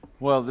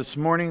Well, this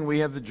morning we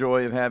have the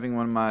joy of having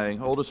one of my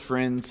oldest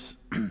friends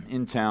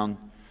in town.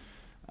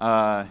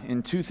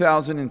 In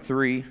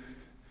 2003,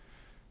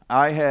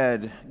 I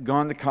had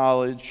gone to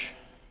college.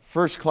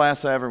 First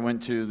class I ever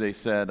went to, they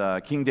said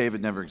King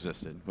David never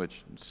existed,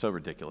 which is so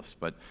ridiculous.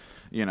 But,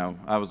 you know,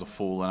 I was a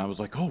fool, and I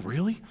was like, oh,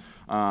 really?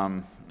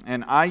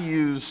 And I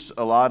used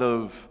a lot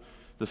of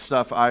the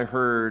stuff I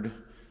heard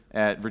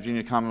at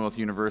Virginia Commonwealth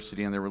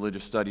University in their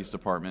religious studies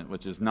department,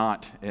 which is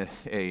not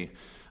a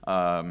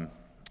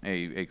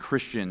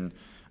Christian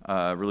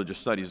religious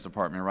studies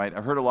department, right?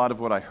 I heard a lot of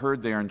what I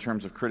heard there in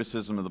terms of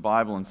criticism of the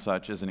Bible and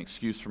such as an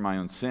excuse for my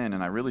own sin,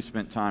 and I really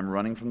spent time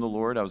running from the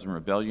Lord. I was in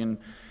rebellion,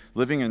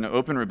 living in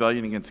open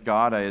rebellion against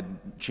God. I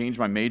had changed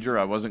my major.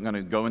 I wasn't going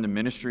to go into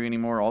ministry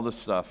anymore, all this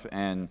stuff,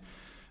 and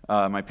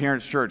my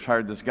parents' church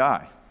hired this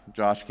guy,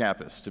 Josh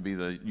Kappas, to be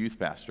the youth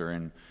pastor,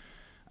 and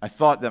I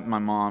thought that my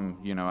mom,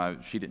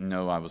 she didn't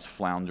know I was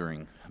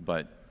floundering,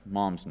 but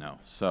moms know.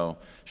 So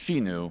she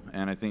knew,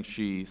 and I think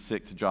she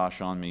sicked Josh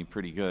on me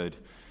pretty good.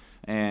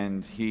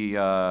 And he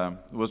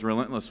was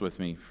relentless with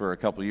me for a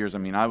couple of years. I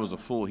mean, I was a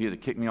fool. He had to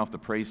kick me off the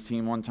praise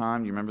team one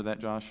time. You remember that,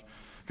 Josh?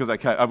 Because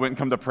I wouldn't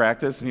come to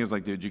practice, and he was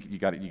like, dude, you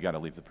got to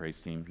leave the praise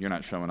team. You're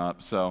not showing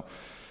up. So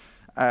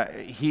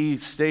he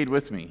stayed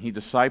with me. He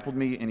discipled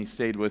me, and he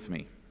stayed with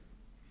me.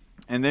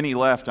 And then he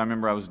left. I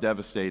remember I was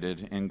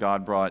devastated, and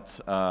God brought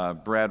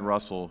Brad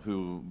Russell,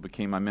 who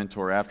became my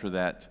mentor after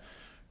that,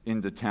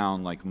 into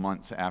town like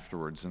months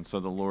afterwards. And so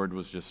the Lord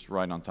was just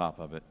right on top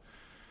of it.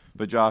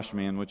 But Josh,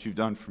 man, what you've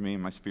done for me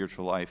in my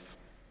spiritual life,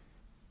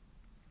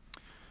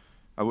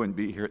 I wouldn't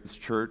be here at this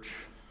church.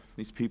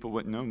 These people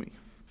wouldn't know me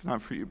if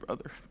not for you,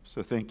 brother.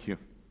 So thank you.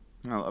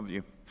 I love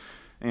you.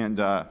 And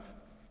I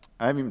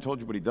haven't even told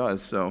you what he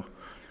does, so...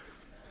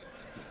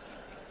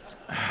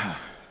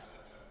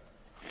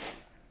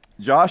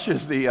 Josh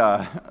is the,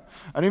 I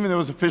don't even know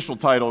his official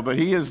title, but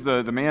he is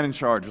the man in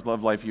charge with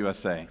Love Life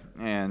USA,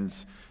 and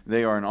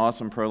they are an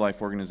awesome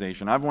pro-life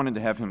organization. I've wanted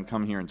to have him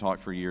come here and talk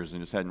for years,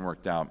 and it just hadn't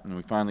worked out, and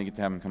we finally get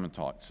to have him come and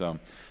talk. So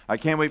I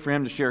can't wait for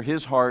him to share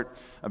his heart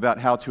about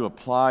how to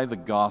apply the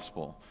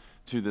gospel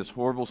to this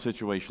horrible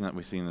situation that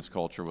we see in this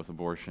culture with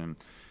abortion,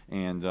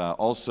 and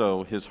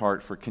also his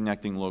heart for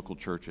connecting local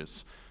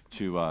churches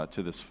to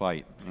this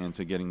fight and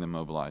to getting them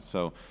mobilized.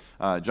 So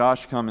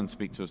Josh, come and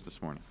speak to us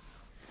this morning.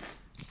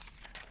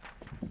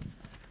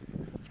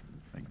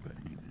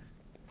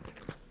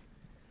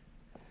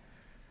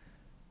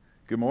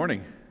 Good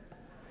morning.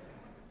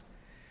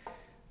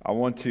 I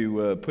want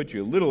to put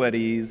you a little at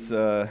ease.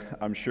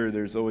 I'm sure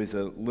there's always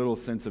a little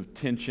sense of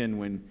tension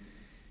when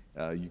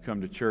you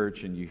come to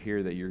church and you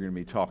hear that you're going to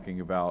be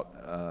talking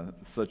about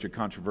such a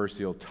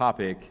controversial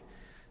topic.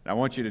 And I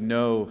want you to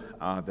know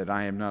that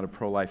I am not a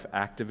pro-life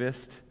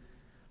activist.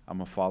 I'm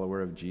a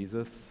follower of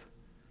Jesus.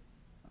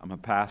 I'm a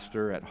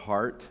pastor at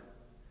heart,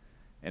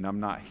 and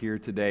I'm not here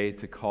today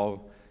to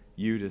call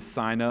you to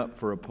sign up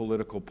for a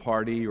political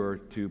party or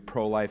to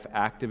pro-life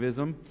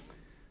activism,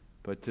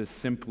 but to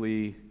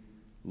simply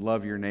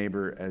love your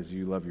neighbor as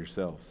you love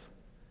yourselves.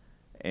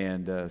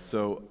 And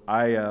so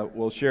I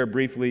will share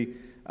briefly,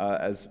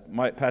 as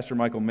Pastor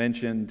Michael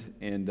mentioned,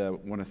 and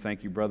want to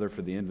thank you, brother,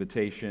 for the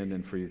invitation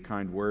and for your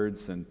kind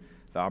words and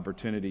the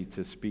opportunity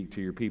to speak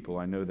to your people.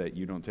 I know that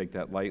you don't take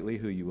that lightly,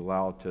 who you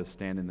allow to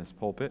stand in this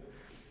pulpit.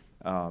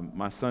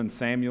 My son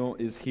Samuel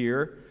is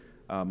here.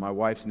 My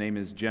wife's name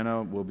is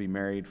Jenna. We'll be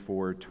married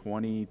for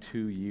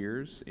 22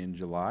 years in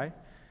July.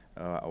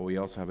 We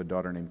also have a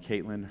daughter named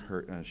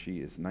Caitlin. She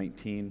is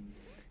 19,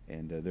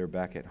 and they're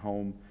back at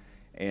home.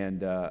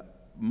 And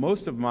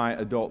most of my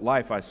adult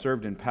life, I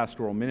served in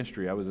pastoral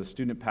ministry. I was a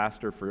student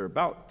pastor for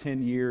about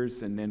 10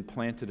 years and then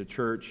planted a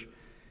church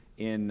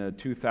in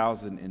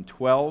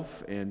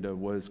 2012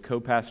 and was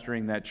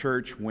co-pastoring that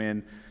church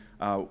when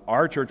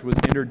our church was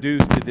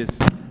introduced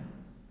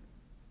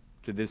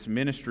to this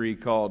ministry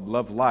called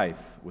Love Life.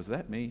 Was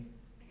that me?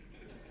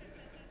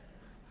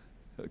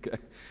 Okay.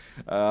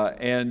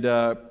 And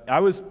I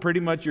was pretty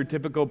much your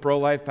typical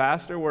pro-life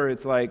pastor where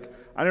it's like,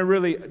 I don't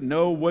really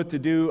know what to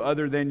do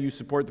other than you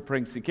support the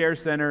Pregnancy Care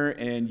Center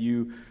and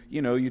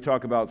you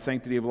talk about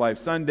Sanctity of Life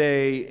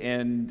Sunday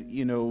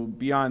and,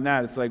 beyond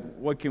that, it's like,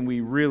 what can we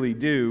really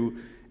do?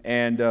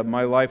 And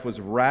my life was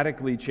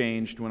radically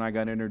changed when I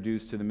got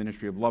introduced to the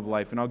ministry of Love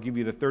Life. And I'll give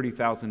you the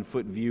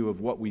 30,000-foot view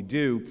of what we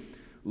do.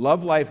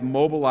 Love Life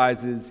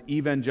mobilizes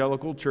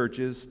evangelical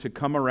churches to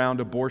come around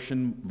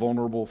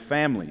abortion-vulnerable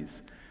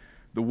families.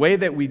 The way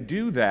that we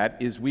do that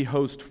is we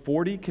host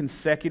 40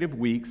 consecutive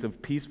weeks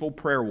of peaceful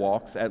prayer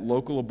walks at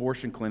local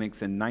abortion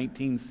clinics in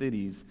 19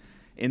 cities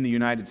in the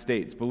United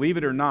States. Believe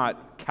it or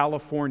not,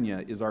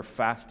 California is our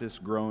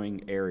fastest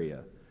growing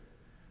area.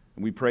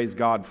 And we praise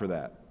God for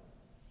that.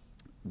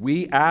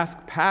 We ask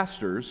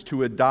pastors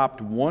to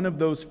adopt one of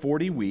those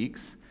 40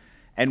 weeks,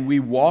 and we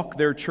walk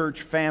their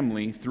church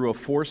family through a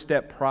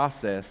 4-step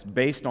process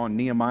based on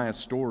Nehemiah's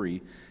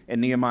story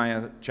in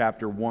Nehemiah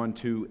chapter 1,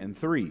 2, and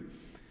 3.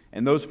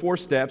 And those 4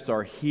 steps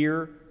are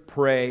hear,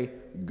 pray,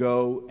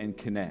 go, and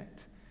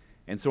connect.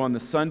 And so on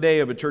the Sunday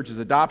of a church's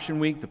adoption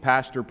week, the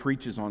pastor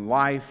preaches on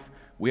life.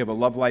 We have a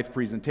Love Life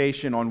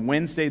presentation. On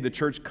Wednesday, the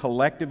church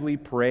collectively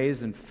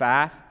prays and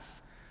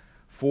fasts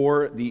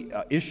for the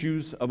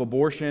issues of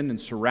abortion and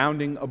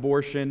surrounding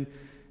abortion.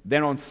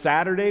 Then on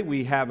Saturday,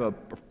 we have a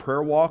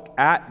prayer walk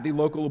at the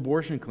local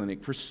abortion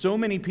clinic. For so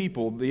many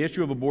people, the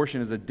issue of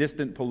abortion is a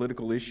distant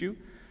political issue.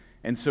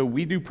 And so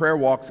we do prayer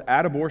walks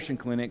at abortion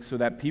clinics so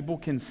that people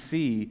can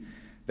see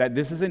that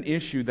this is an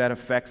issue that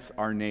affects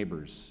our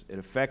neighbors. It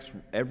affects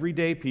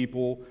everyday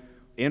people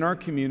in our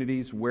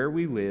communities where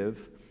we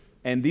live.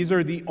 And these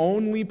are the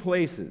only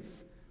places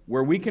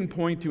where we can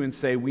point to and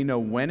say we know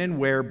when and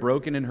where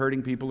broken and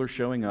hurting people are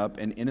showing up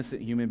and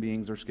innocent human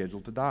beings are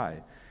scheduled to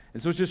die.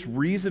 And so it's just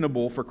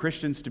reasonable for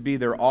Christians to be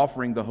there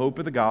offering the hope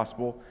of the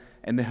gospel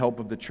and the help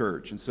of the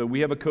church. And so we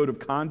have a code of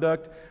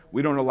conduct.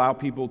 We don't allow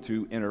people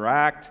to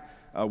interact.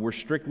 We're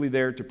strictly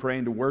there to pray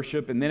and to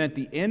worship. And then at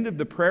the end of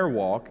the prayer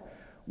walk,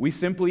 we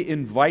simply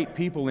invite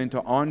people into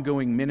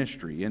ongoing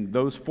ministry. And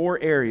those 4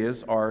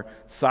 areas are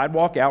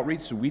sidewalk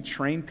outreach, so we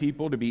train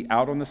people to be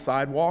out on the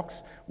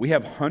sidewalks. We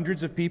have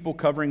hundreds of people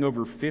covering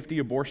over 50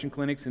 abortion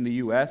clinics in the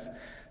U.S.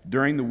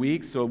 during the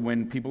week, so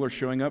when people are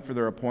showing up for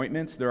their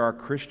appointments, there are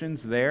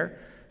Christians there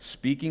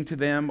speaking to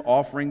them,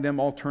 offering them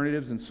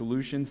alternatives and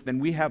solutions. Then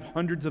we have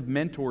hundreds of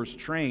mentors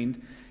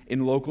trained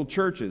in local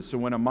churches. So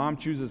when a mom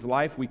chooses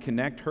life, we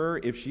connect her,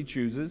 if she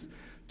chooses,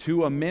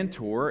 to a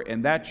mentor,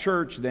 and that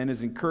church then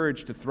is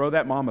encouraged to throw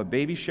that mom a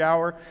baby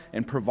shower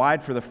and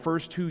provide for the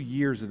first 2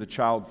 years of the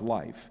child's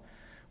life.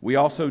 We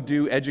also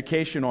do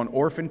education on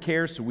orphan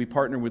care, so we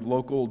partner with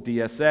local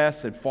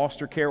DSS and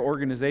foster care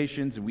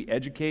organizations, and we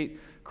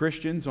educate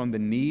Christians on the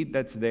need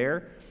that's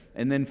there.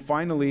 And then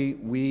finally,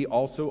 we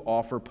also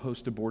offer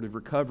post-abortive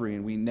recovery,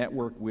 and we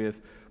network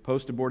with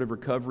post-abortive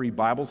recovery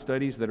Bible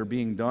studies that are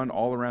being done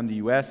all around the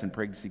U.S. in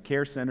pregnancy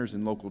care centers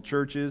and local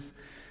churches.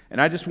 And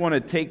I just want to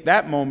take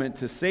that moment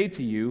to say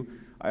to you,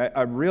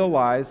 I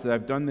realize that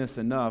I've done this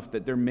enough,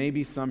 that there may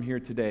be some here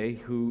today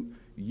who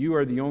you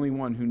are the only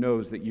one who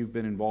knows that you've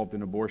been involved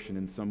in abortion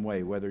in some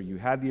way. Whether you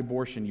had the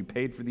abortion, you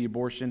paid for the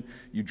abortion,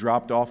 you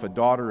dropped off a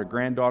daughter, a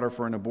granddaughter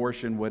for an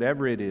abortion,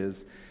 whatever it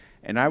is.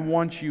 And I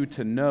want you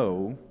to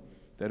know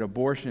that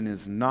abortion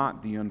is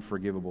not the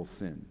unforgivable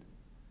sin.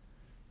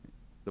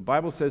 The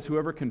Bible says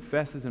whoever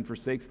confesses and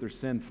forsakes their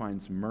sin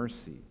finds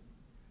mercy.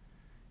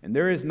 And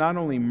there is not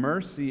only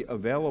mercy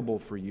available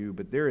for you,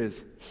 but there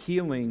is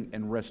healing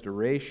and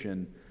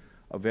restoration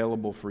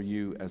available for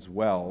you as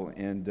well.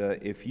 And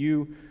if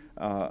you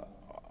are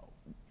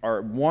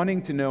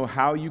wanting to know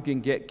how you can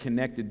get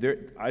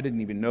connected, I didn't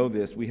even know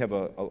this. We have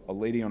a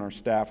lady on our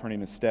staff. Her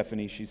name is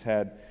Stephanie. She's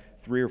had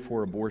 3 or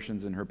 4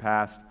 abortions in her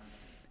past.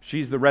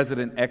 She's the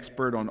resident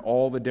expert on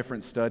all the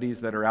different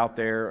studies that are out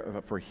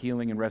there for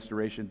healing and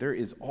restoration. There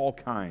is all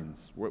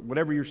kinds.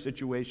 Whatever your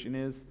situation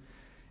is,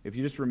 if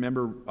you just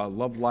remember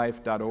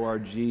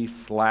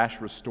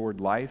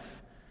lovelife.org/restoredlife,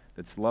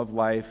 that's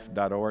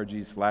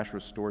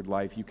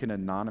lovelife.org/restoredlife, you can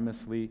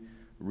anonymously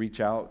reach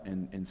out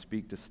and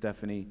speak to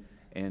Stephanie,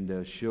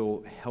 and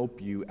she'll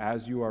help you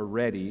as you are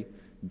ready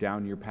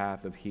down your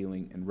path of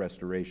healing and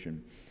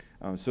restoration.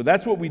 So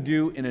that's what we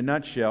do in a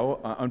nutshell.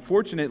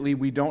 Unfortunately,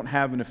 we don't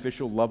have an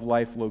official Love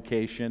Life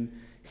location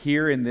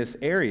here in this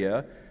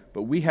area,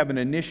 but we have an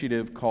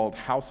initiative called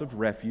House of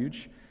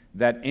Refuge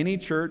that any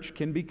church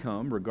can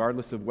become,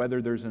 regardless of whether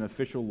there's an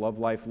official Love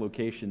Life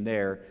location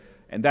there.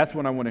 And that's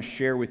what I want to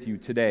share with you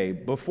today.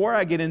 Before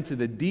I get into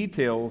the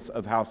details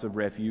of House of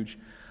Refuge,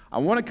 I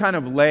want to kind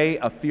of lay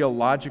a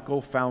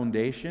theological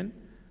foundation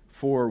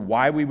for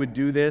why we would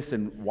do this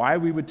and why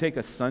we would take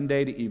a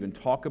Sunday to even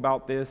talk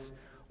about this,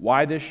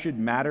 why this should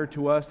matter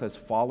to us as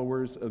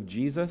followers of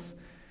Jesus.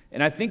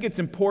 And I think it's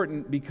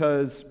important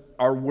because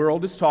our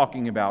world is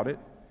talking about it.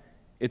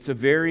 It's a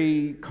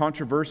very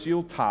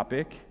controversial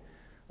topic.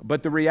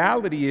 But the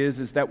reality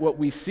is that what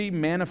we see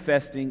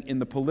manifesting in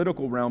the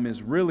political realm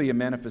is really a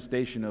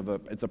manifestation of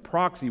it's a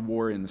proxy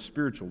war in the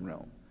spiritual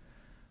realm.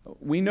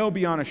 We know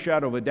beyond a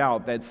shadow of a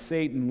doubt that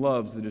Satan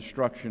loves the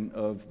destruction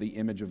of the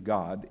image of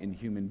God in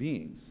human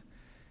beings.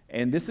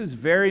 And this is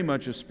very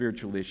much a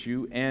spiritual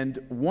issue. And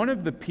one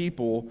of the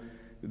people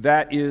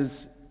that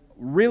is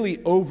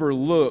really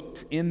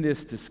overlooked in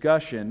this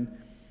discussion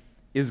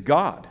is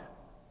God.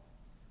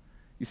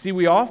 You see,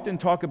 we often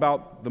talk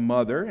about the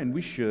mother, and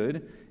we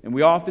should, and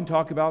we often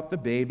talk about the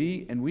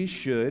baby, and we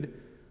should,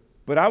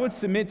 but I would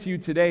submit to you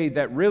today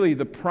that really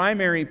the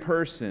primary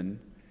person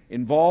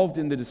involved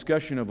in the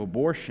discussion of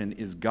abortion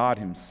is God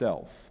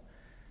Himself.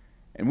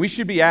 And we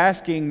should be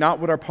asking not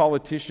what our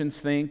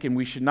politicians think, and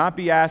we should not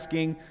be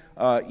asking,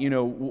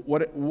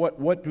 what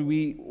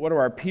do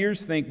our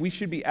peers think? We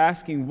should be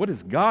asking, what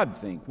does God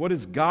think? What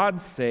does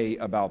God say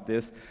about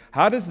this?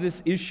 How does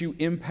this issue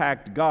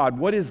impact God?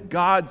 What is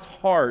God's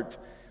heart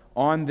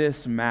on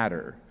this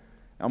matter?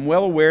 I'm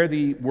well aware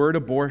the word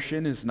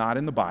abortion is not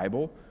in the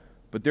Bible,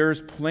 but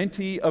there's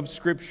plenty of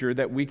Scripture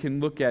that we can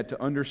look at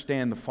to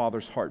understand the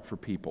Father's heart for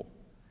people.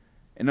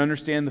 and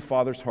understand the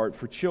Father's heart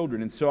for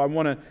children. And so I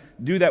want to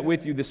do that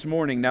with you this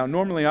morning. Now,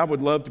 normally I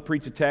would love to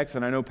preach a text,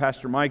 and I know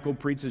Pastor Michael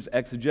preaches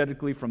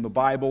exegetically from the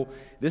Bible.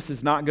 This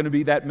is not going to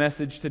be that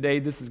message today.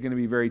 This is going to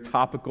be very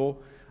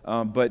topical,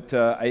 but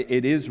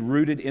it is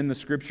rooted in the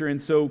Scripture.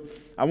 And so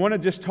I want to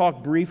just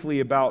talk briefly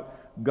about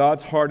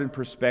God's heart and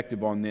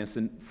perspective on this.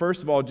 And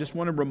first of all, just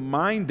want to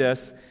remind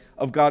us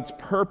of God's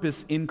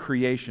purpose in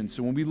creation.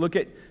 So when we look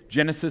at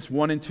Genesis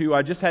 1 and 2,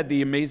 I just had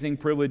the amazing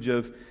privilege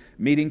of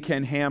meeting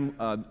Ken Ham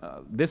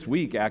this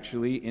week,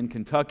 actually, in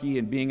Kentucky,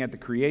 and being at the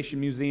Creation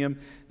Museum.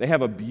 They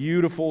have a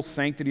beautiful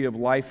Sanctity of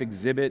Life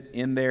exhibit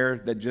in there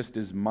that just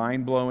is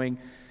mind-blowing.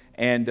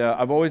 And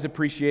I've always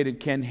appreciated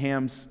Ken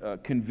Ham's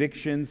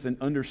convictions and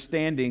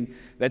understanding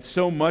that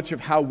so much of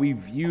how we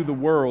view the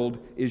world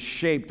is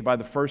shaped by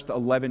the first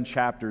 11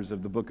 chapters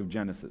of the book of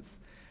Genesis.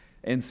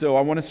 And so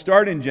I want to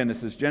start in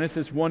Genesis.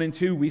 Genesis 1 and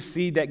 2, we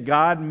see that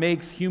God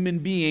makes human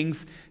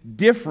beings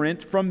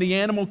different from the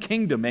animal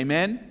kingdom.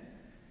 Amen?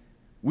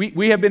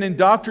 We have been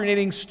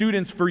indoctrinating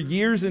students for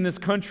years in this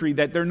country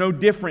that they're no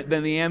different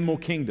than the animal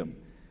kingdom.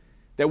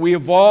 That we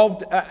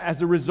evolved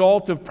as a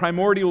result of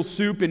primordial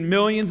soup in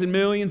millions and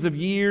millions of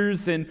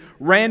years and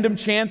random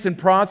chance and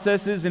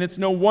processes, and it's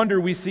no wonder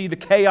we see the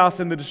chaos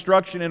and the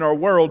destruction in our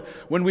world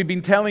when we've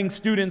been telling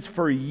students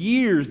for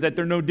years that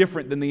they're no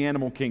different than the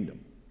animal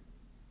kingdom.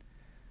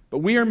 But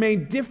we are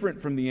made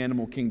different from the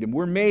animal kingdom.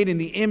 We're made in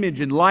the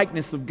image and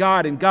likeness of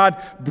God, and God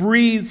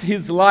breathes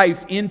His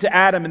life into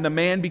Adam, and the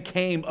man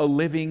became a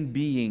living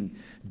being,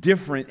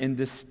 different and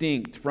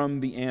distinct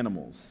from the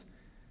animals.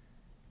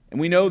 And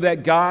we know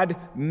that God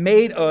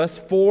made us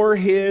for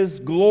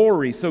His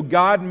glory. So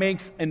God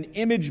makes an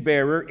image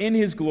bearer in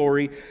His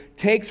glory,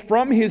 takes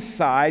from His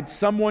side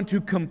someone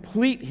to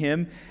complete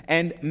Him,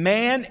 and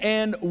man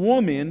and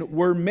woman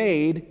were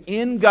made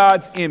in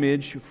God's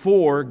image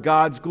for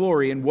God's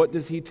glory. And what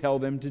does He tell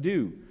them to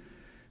do?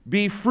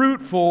 Be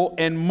fruitful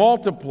and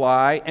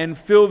multiply and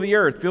fill the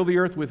earth. Fill the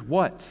earth with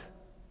what?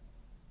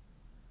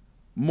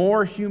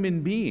 More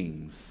human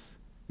beings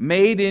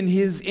made in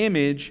His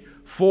image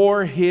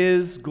for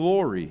His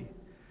glory.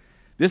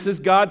 This is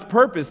God's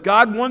purpose.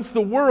 God wants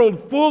the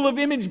world full of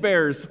image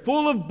bearers,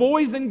 full of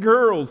boys and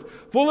girls,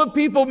 full of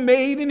people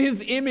made in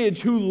His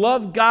image who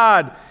love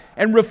God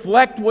and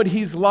reflect what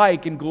He's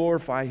like and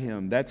glorify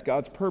Him. That's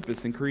God's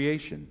purpose in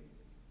creation.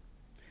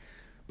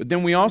 But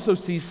then we also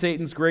see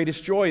Satan's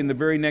greatest joy in the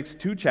very next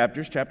two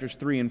chapters, chapters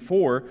 3 and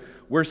 4,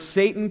 where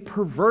Satan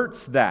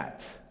perverts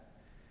that.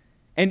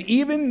 And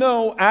even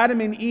though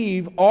Adam and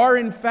Eve are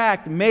in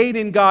fact made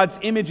in God's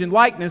image and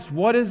likeness,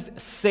 what does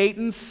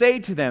Satan say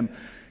to them?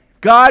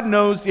 God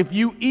knows if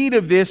you eat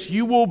of this,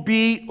 you will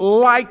be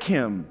like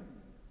Him.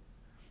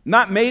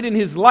 Not made in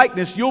His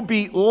likeness, you'll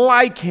be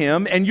like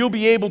Him, and you'll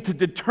be able to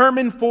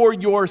determine for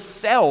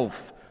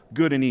yourself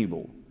good and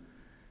evil.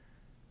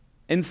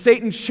 And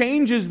Satan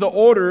changes the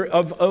order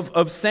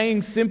of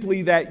saying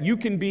simply that you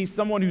can be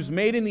someone who's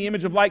made in the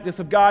image of likeness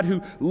of God,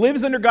 who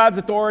lives under God's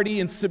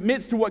authority and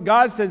submits to what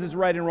God says is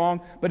right and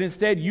wrong, but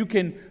instead you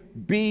can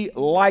be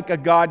like a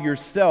God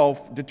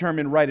yourself,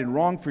 determine right and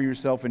wrong for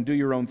yourself, and do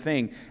your own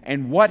thing.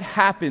 And what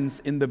happens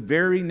in the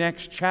very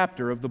next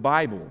chapter of the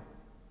Bible?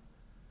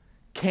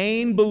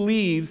 Cain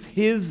believes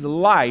his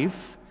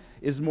life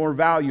is more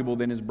valuable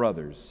than his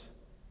brother's.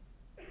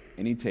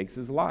 And he takes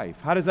his life.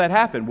 How does that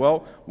happen?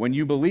 Well, when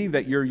you believe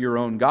that you're your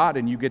own God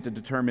and you get to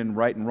determine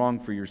right and wrong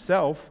for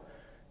yourself,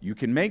 you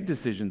can make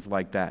decisions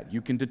like that.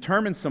 You can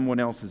determine someone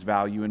else's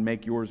value and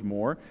make yours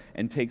more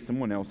and take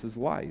someone else's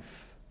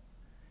life.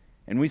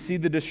 And we see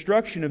the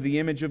destruction of the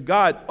image of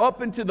God up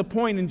until the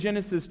point in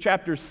Genesis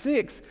chapter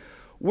 6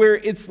 where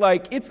it's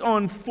like it's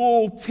on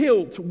full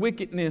tilt,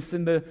 wickedness,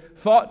 and the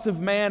thoughts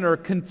of man are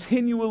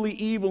continually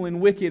evil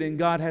and wicked, and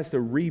God has to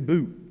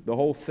reboot the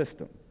whole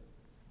system.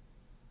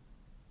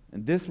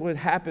 And this is what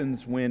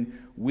happens when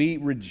we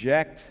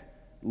reject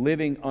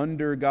living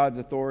under God's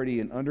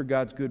authority and under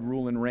God's good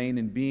rule and reign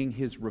and being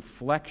His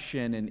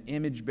reflection and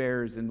image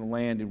bearers in the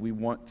land, and we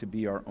want to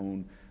be our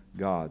own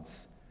gods.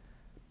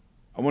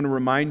 I want to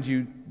remind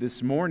you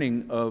this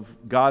morning of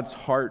God's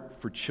heart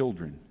for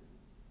children.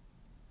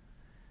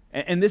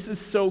 And this is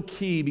so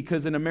key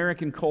because in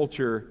American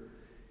culture,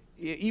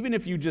 even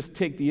if you just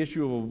take the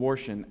issue of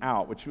abortion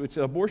out, which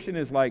abortion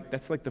is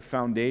that's like the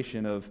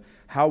foundation of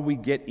how we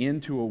get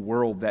into a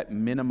world that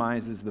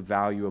minimizes the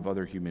value of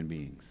other human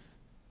beings.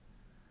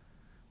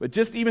 But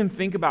just even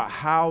think about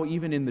how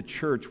even in the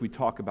church we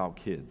talk about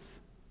kids.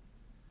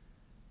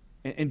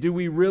 And do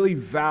we really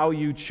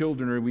value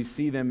children, or we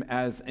see them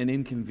as an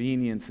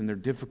inconvenience and they're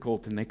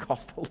difficult and they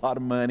cost a lot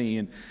of money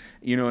and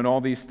and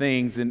all these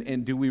things?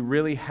 And do we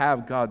really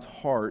have God's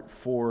heart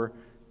for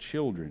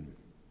children?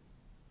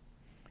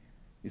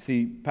 You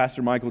see,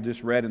 Pastor Michael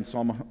just read in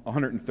Psalm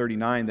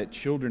 139 that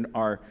children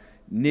are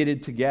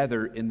knitted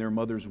together in their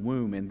mother's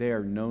womb, and they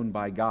are known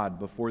by God.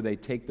 Before they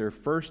take their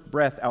first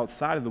breath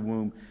outside of the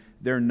womb,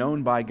 they're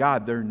known by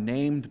God. They're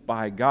named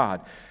by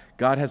God.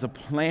 God has a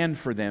plan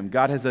for them.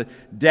 God has a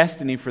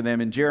destiny for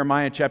them. In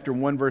Jeremiah chapter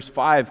 1, verse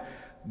 5,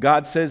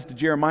 God says to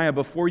Jeremiah,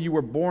 before you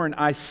were born,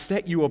 I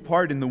set you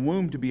apart in the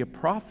womb to be a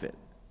prophet.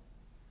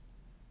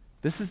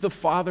 This is the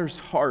Father's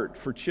heart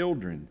for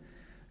children.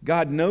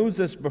 God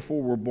knows us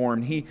before we're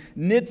born. He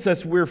knits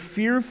us. We're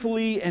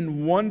fearfully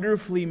and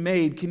wonderfully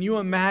made. Can you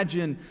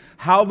imagine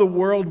how the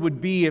world would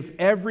be if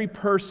every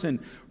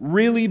person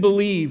really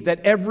believed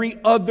that every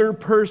other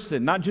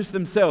person, not just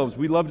themselves,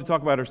 we love to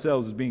talk about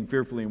ourselves as being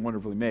fearfully and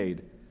wonderfully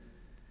made,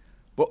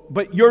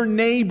 but your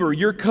neighbor,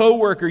 your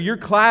coworker, your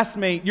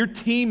classmate, your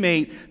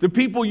teammate, the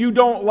people you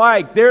don't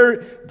like,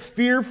 they're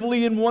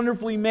fearfully and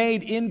wonderfully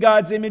made in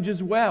God's image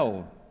as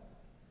well.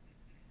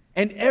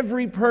 And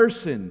every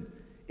person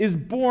is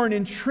born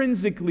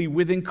intrinsically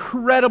with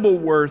incredible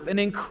worth and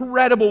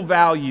incredible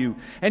value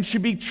and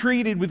should be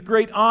treated with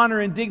great honor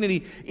and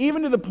dignity,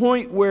 even to the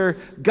point where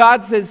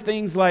God says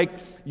things like,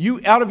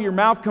 "You out of your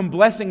mouth come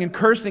blessing and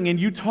cursing," and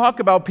you talk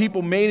about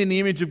people made in the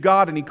image of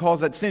God, and He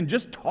calls that sin.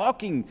 Just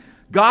talking,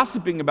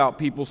 gossiping about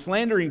people,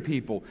 slandering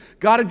people.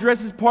 God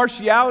addresses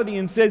partiality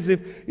and says,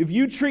 if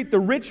you treat the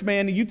rich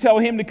man and you tell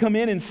him to come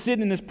in and sit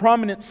in this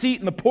prominent seat,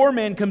 and the poor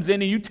man comes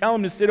in and you tell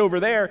him to sit over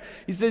there,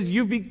 He says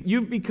you've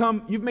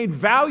made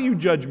value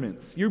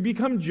judgments. You've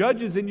become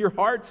judges in your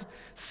hearts,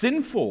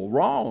 sinful,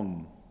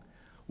 wrong.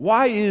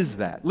 Why is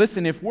that?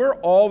 Listen, if we're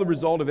all the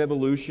result of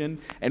evolution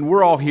and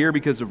we're all here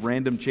because of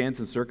random chance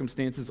and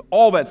circumstances,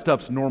 all that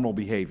stuff's normal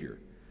behavior.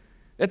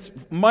 That's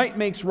might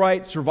makes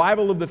right,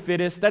 survival of the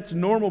fittest, that's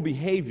normal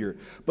behavior.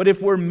 But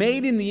if we're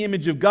made in the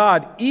image of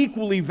God,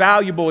 equally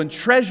valuable and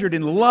treasured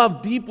and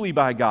loved deeply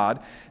by God,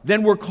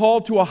 then we're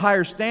called to a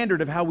higher standard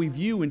of how we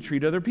view and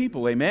treat other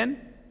people. Amen?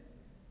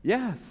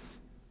 Yes.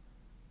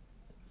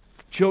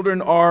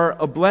 Children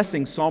are a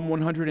blessing. Psalm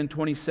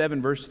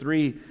 127, verse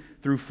 3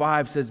 through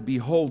 5 says,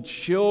 "Behold,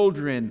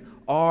 children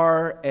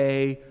are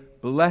a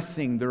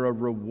blessing. They're a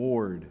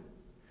reward.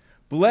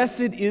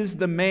 Blessed is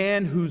the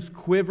man whose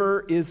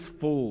quiver is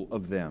full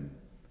of them."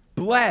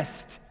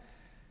 Blessed.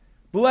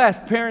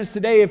 Blessed. Parents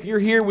today, if you're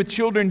here with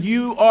children,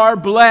 you are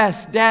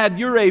blessed. Dad,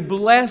 you're a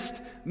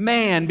blessed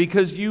man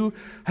because you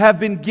have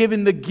been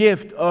given the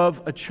gift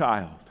of a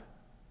child.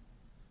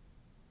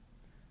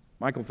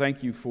 Michael,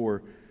 thank you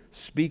for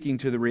speaking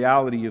to the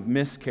reality of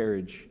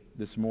miscarriage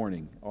this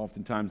morning.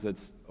 Oftentimes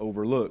that's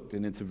overlooked,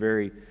 and it's a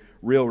very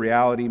real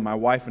reality. My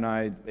wife and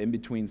I, in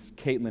between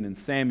Caitlin and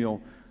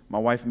Samuel, my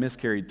wife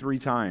miscarried 3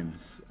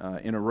 times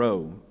in a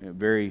row. A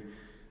very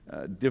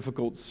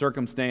difficult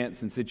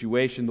circumstance and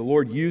situation. The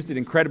Lord used it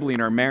incredibly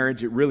in our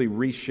marriage. It really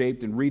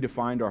reshaped and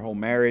redefined our whole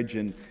marriage.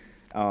 And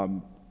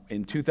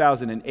in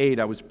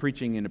 2008, I was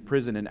preaching in a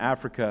prison in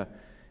Africa,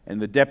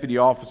 and the deputy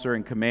officer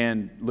in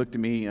command looked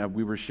at me.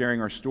 We were sharing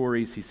our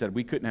stories. He said,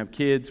 we couldn't have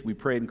kids. We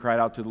prayed and cried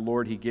out to the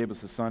Lord. He gave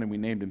us a son, and we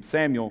named him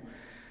Samuel.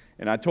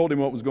 And I told him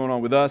what was going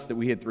on with us, that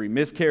we had 3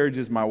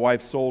 miscarriages. My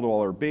wife sold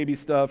all her baby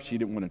stuff. She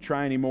didn't want to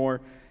try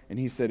anymore. And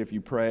he said, if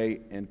you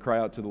pray and cry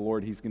out to the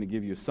Lord, He's going to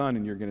give you a son,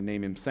 and you're going to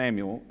name him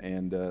Samuel.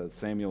 And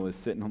Samuel is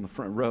sitting on the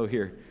front row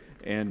here.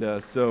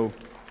 And so,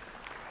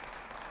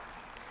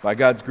 by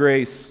God's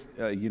grace,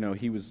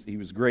 He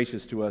was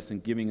gracious to us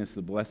in giving us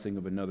the blessing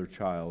of another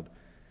child.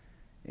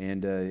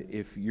 And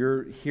if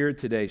you're here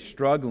today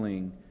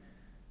struggling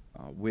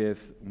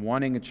with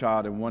wanting a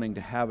child and wanting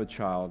to have a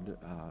child,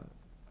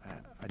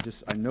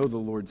 I know the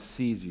Lord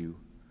sees you.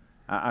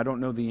 I don't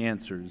know the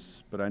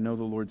answers, but I know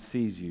the Lord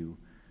sees you.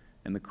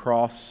 And the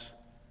cross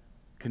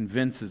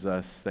convinces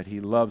us that He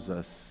loves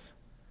us.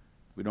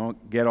 We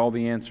don't get all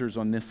the answers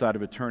on this side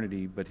of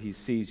eternity, but He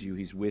sees you.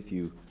 He's with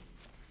you.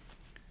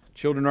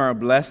 Children are a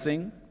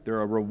blessing.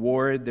 They're a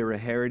reward. They're a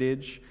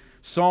heritage.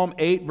 Psalm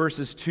 8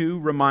 verses 2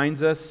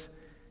 reminds us,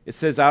 it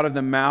says, out of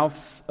the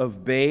mouths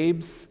of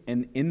babes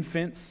and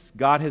infants,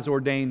 God has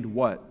ordained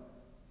what?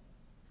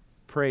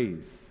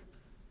 Praise.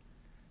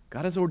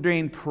 God has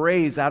ordained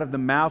praise out of the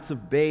mouths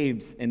of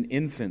babes and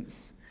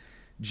infants.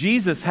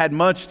 Jesus had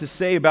much to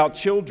say about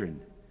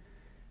children.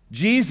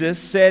 Jesus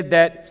said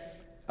that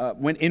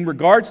when in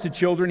regards to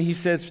children, He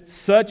says,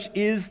 such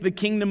is the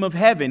kingdom of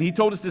heaven. He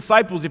told His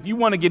disciples, if you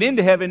want to get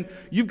into heaven,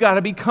 you've got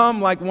to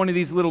become like one of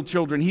these little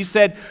children. He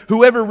said,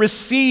 whoever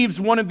receives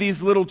one of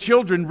these little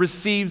children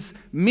receives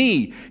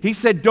me. He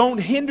said, don't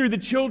hinder the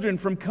children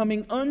from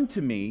coming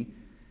unto me.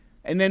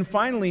 And then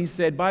finally He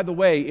said, by the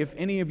way, if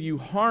any of you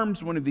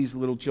harms one of these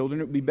little children,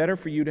 it would be better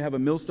for you to have a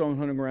millstone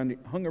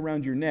hung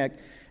around your neck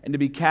and to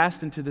be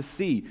cast into the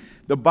sea.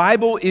 The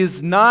Bible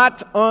is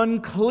not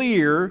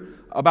unclear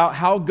about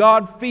how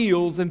God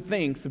feels and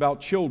thinks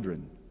about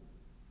children.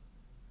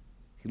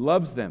 He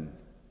loves them.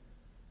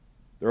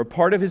 They're a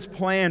part of His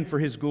plan for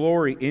His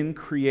glory in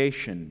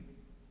creation.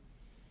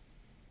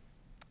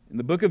 In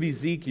the book of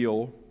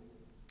Ezekiel,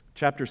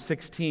 chapter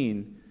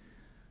 16,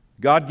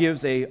 God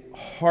gives a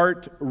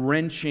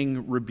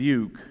heart-wrenching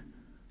rebuke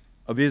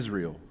of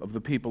Israel, of the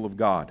people of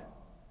God.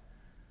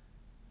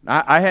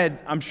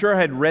 I'm sure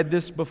I had read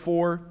this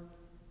before,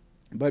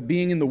 but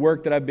being in the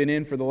work that I've been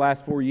in for the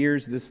last 4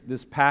 years,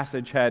 this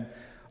passage had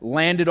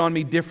landed on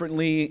me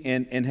differently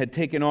and had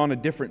taken on a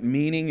different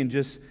meaning, and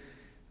just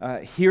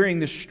hearing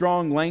the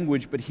strong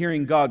language, but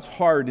hearing God's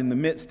heart in the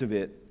midst of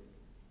it.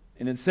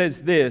 And it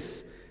says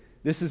this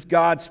is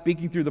God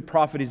speaking through the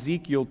prophet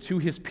Ezekiel to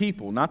his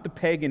people, not the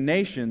pagan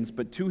nations,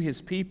 but to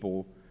his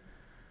people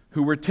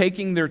who were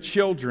taking their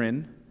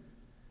children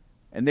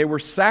and they were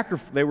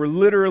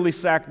literally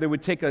they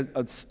would take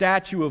a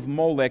statue of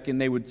Molech and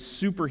they would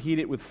superheat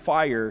it with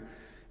fire,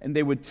 and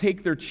they would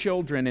take their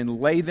children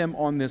and lay them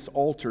on this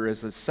altar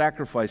as a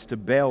sacrifice to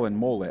Baal and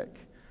Molech,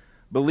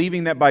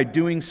 believing that by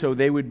doing so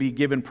they would be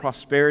given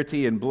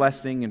prosperity and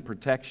blessing and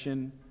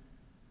protection.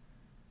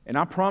 And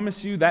I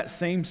promise you that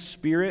same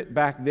spirit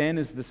back then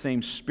is the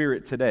same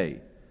spirit today.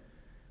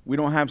 We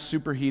don't have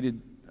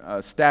superheated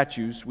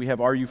statues. We have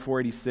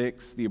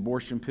RU486, the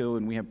abortion pill,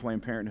 and we have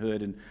Planned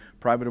Parenthood and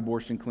private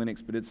abortion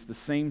clinics, but it's the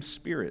same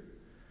spirit.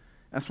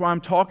 That's why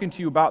I'm talking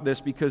to you about this,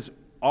 because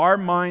our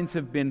minds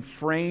have been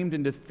framed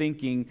into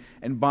thinking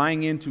and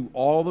buying into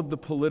all of the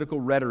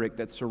political rhetoric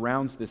that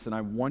surrounds this, and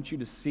I want you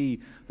to see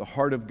the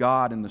heart of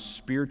God and the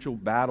spiritual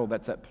battle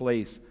that's at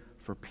place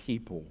for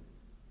people,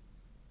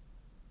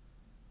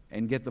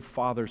 and get the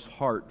Father's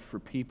heart for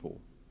people.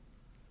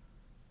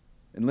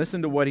 And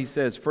listen to what he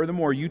says.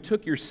 Furthermore, you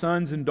took your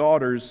sons and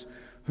daughters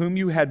whom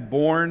you had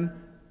born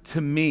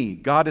to me.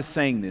 God is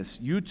saying this.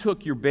 You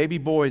took your baby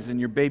boys and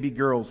your baby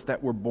girls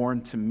that were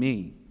born to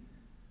me.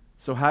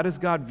 So how does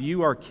God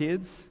view our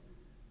kids?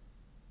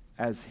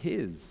 As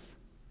his.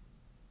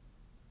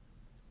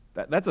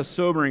 That's a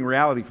sobering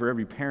reality for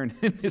every parent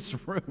in this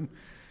room.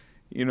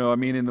 In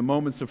the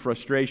moments of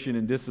frustration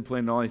and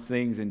discipline and all these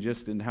things, and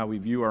just in how we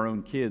view our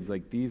own kids,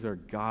 like these are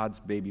God's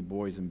baby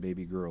boys and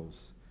baby girls.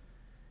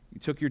 You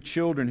took your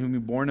children whom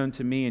you born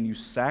unto me, and you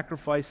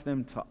sacrificed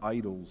them to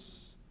idols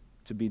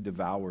to be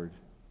devoured.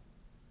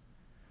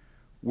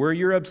 Were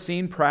your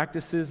obscene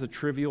practices a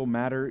trivial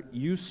matter?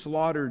 You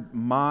slaughtered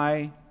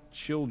my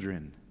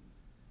children,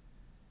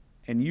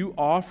 and you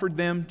offered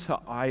them to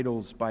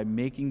idols by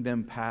making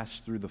them pass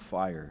through the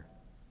fire.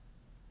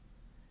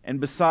 And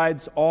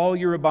besides all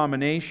your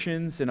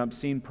abominations and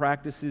obscene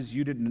practices,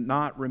 you did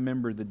not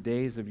remember the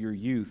days of your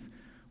youth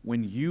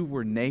when you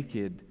were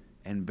naked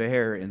and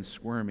bare and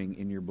squirming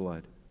in your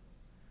blood.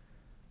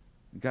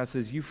 God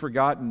says, you've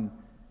forgotten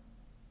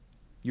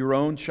your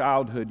own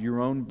childhood,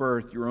 your own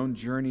birth, your own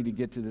journey to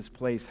get to this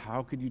place.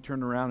 How could you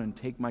turn around and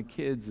take my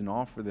kids and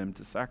offer them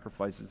to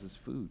sacrifices as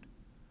food?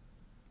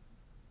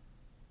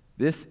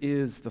 This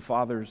is the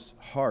Father's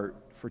heart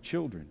for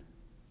children.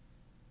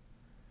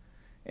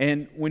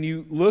 And when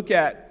you look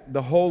at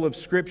the whole of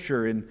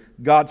Scripture and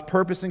God's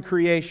purpose in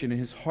creation and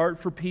his heart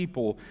for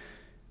people,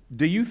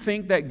 do you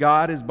think that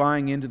God is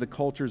buying into the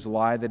culture's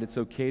lie that it's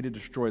okay to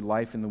destroy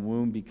life in the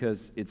womb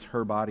because it's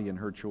her body and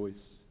her choice?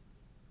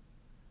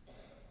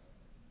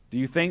 Do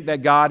you think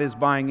that God is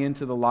buying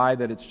into the lie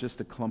that it's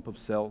just a clump of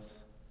cells?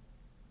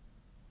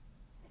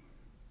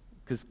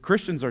 Because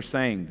Christians are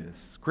saying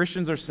this.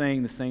 Christians are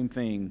saying the same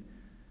thing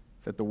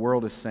that the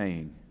world is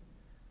saying.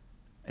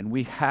 And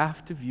we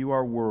have to view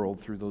our world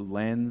through the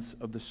lens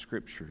of the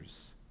Scriptures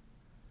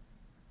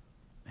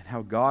and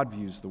how God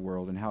views the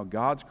world and how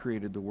God's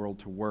created the world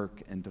to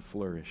work and to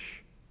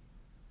flourish.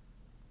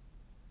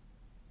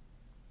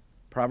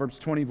 Proverbs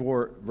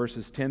 24,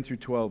 verses 10 through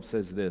 12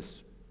 says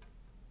this: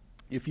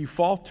 If you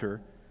falter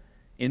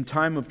in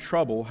time of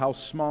trouble, how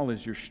small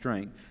is your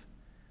strength?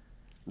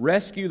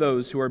 Rescue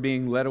those who are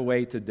being led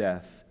away to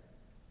death,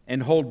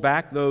 and hold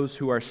back those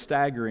who are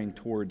staggering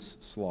towards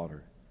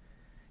slaughter.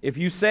 If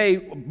you say,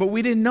 but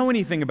we didn't know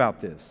anything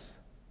about this,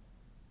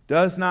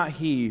 does not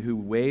he who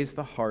weighs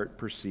the heart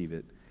perceive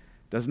it?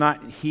 Does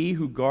not he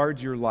who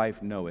guards your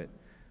life know it?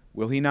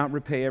 Will he not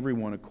repay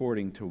everyone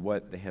according to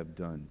what they have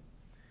done?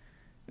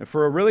 Now,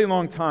 for a really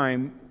long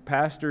time,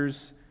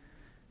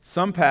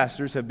 some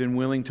pastors have been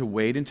willing to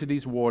wade into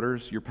these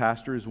waters. Your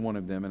pastor is one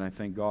of them, and I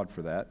thank God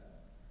for that.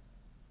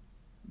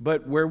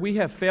 But where we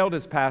have failed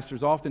as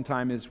pastors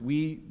oftentimes is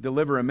we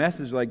deliver a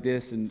message like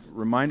this and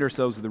remind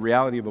ourselves of the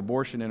reality of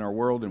abortion in our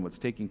world and what's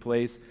taking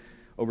place.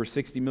 Over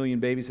 60 million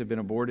babies have been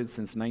aborted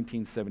since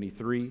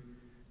 1973.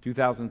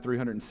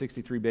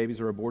 2,363 babies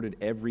are aborted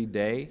every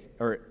day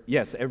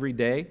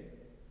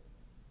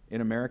in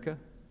America,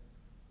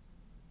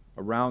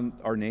 around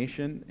our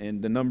nation,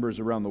 and the numbers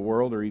around the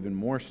world are even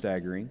more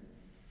staggering.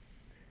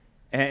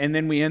 And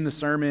then we end the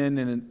sermon,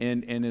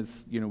 and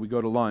it's, we go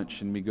to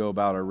lunch and we go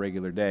about our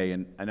regular day.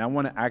 And I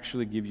want to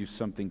actually give you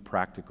something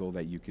practical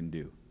that you can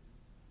do.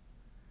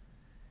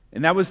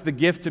 And that was the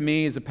gift to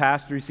me as a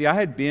pastor. You see, I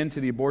had been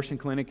to the abortion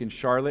clinic in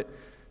Charlotte,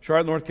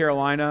 North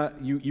Carolina.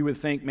 You would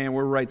think, man,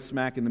 we're right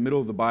smack in the middle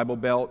of the Bible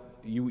Belt.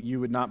 You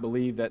would not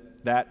believe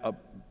that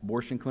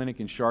abortion clinic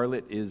in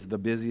Charlotte is the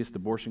busiest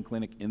abortion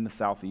clinic in the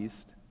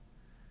Southeast.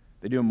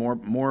 They do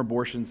more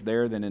abortions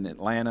there than in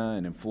Atlanta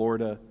and in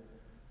Florida.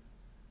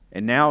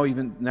 And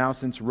now,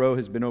 since Roe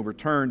has been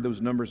overturned, those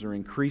numbers are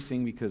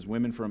increasing because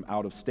women from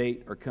out of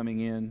state are coming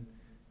in.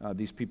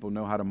 These people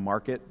know how to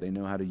market. They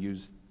know how to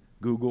use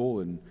Google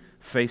and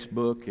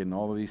Facebook and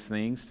all of these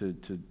things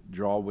to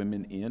draw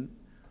women in.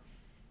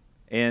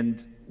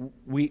 And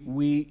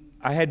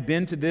I had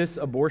been to this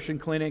abortion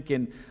clinic,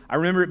 and I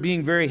remember it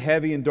being very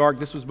heavy and dark.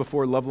 This was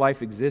before Love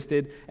Life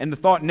existed, and the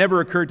thought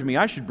never occurred to me,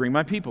 I should bring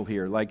my people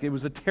here. Like, it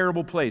was a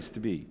terrible place to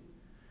be.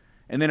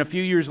 And then a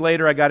few years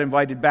later, I got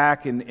invited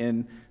back,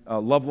 and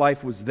Love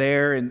Life was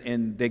there,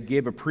 and they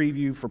gave a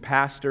preview for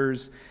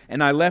pastors,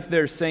 and I left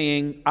there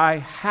saying, I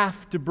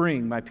have to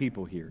bring my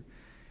people here.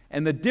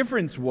 And the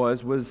difference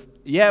was,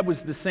 it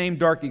was the same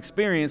dark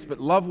experience, but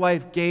Love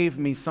Life gave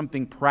me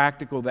something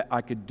practical that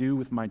I could do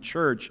with my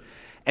church.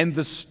 And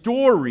the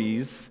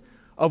stories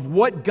of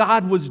what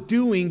God was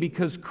doing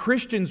because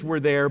Christians were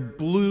there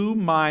blew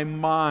my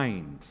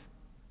mind.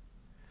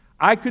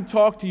 I could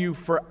talk to you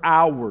for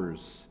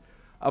hours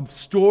of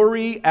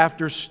story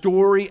after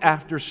story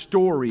after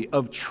story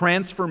of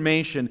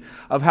transformation,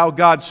 of how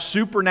God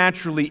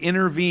supernaturally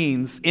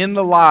intervenes in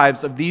the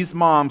lives of these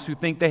moms who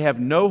think they have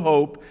no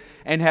hope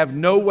and have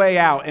no way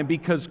out. And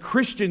because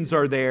Christians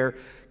are there,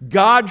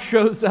 God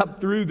shows up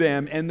through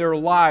them and their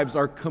lives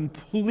are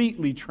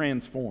completely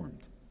transformed.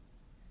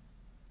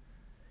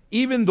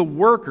 Even the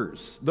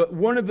workers,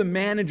 one of the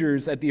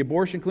managers at the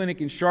abortion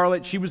clinic in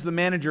Charlotte, she was the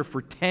manager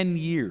for 10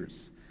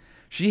 years.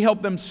 She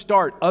helped them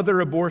start other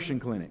abortion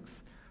clinics.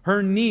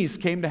 Her niece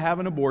came to have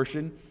an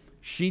abortion.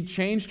 She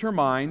changed her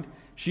mind.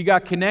 She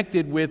got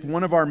connected with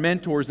one of our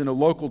mentors in a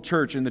local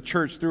church, and the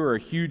church threw her a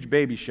huge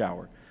baby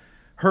shower.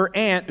 Her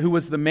aunt, who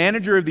was the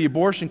manager of the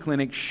abortion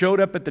clinic, showed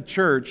up at the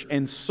church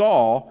and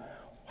saw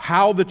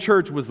how the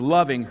church was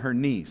loving her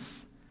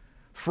niece.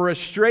 For a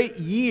straight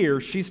year,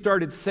 she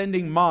started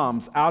sending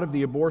moms out of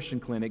the abortion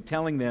clinic,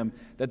 telling them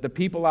that the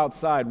people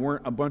outside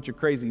weren't a bunch of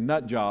crazy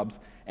nut jobs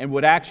and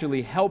would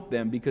actually help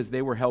them because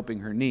they were helping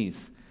her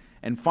niece.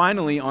 And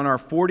finally, on our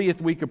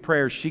 40th week of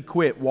prayer, she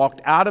quit,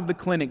 walked out of the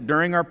clinic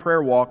during our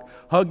prayer walk,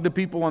 hugged the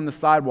people on the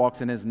sidewalks,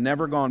 and has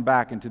never gone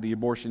back into the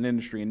abortion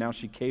industry. And now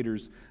she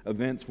caters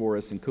events for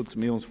us and cooks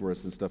meals for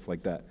us and stuff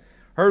like that.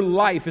 Her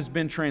life has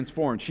been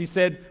transformed. She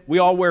said, we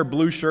all wear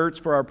blue shirts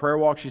for our prayer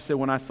walk. She said,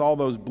 when I saw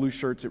those blue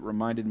shirts, it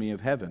reminded me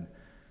of heaven.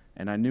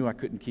 And I knew I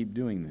couldn't keep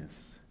doing this.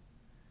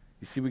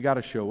 You see, we got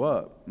to show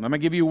up. I'm going to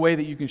give you a way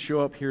that you can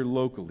show up here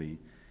locally.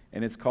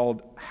 And it's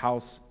called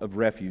House of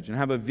Refuge. And I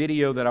have a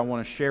video that I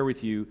want to share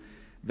with you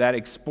that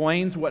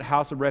explains what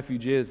House of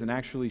Refuge is and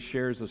actually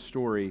shares a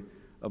story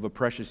of a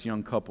precious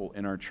young couple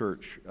in our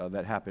church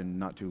that happened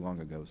not too long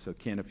ago. So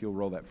Ken, if you'll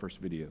roll that first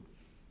video.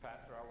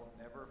 Pastor, I will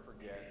never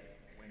forget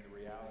when the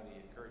reality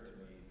occurred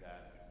to me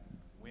that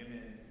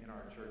women in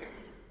our churches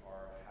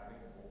are having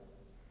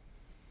abortions.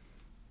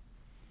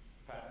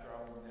 Pastor,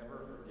 I will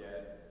never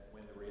forget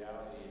when the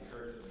reality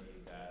occurred to me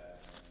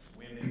that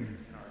women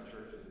in our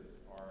churches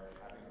are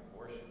having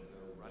abortions.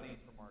 They're running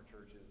from our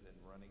churches and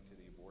running to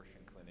the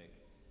abortion clinic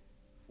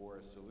for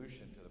a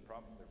solution to the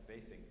problems they're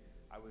facing.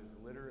 I was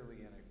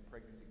literally in a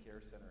pregnancy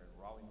care center in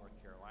Raleigh, North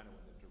Carolina,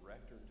 when the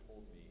director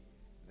told me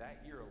that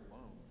year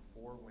alone,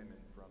 4 women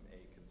from a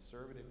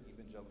conservative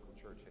evangelical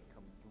church had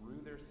come through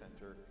their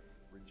center,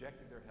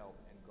 rejected their help,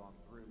 and gone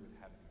through with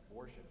having an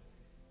abortion.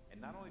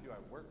 And not only do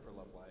I work for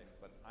Love Life,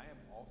 but I am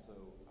also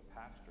a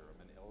pastor.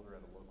 I'm an elder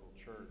at a local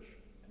church.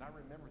 And I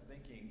remember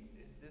thinking,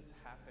 is this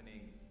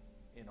happening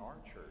in our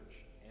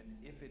church? And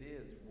if it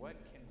is, what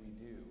can we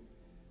do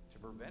to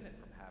prevent it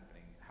from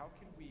happening? How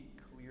can we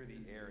clear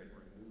the air and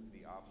remove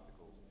the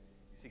obstacles?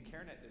 You see,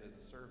 CareNet did a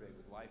survey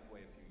with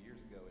Lifeway a few years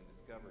ago and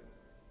discovered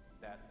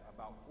that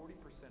about 40%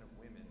 of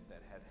women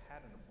that had had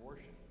an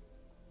abortion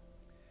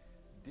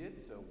did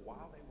so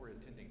while they were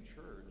attending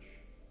church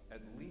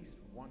at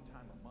least one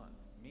time a month,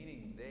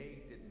 meaning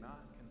they did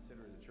not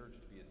consider the church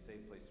to be a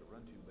safe place to run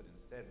to, but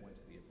instead went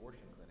to the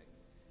abortion clinic.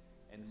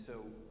 And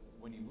so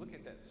when you look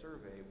at that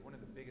survey, one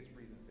of the biggest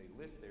reasons they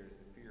list there is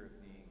the fear of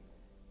being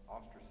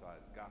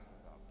ostracized, gossiped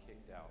about,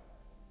 kicked out.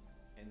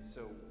 And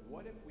so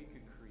what if we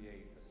could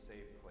create a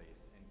safe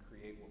place and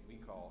create what we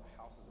call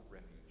houses of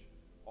refuge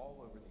all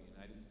over the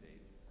United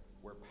States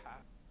where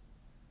pastors...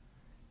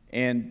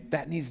 And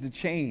that needs to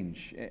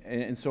change.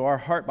 And so our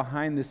heart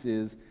behind this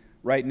is,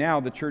 right now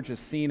the church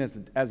is seen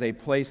as a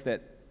place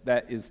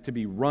that is to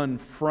be run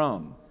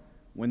from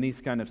when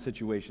these kind of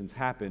situations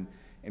happen.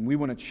 And we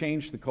want to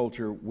change the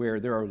culture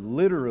where there are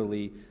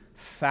literally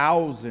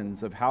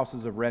thousands of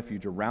houses of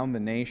refuge around the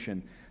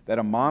nation that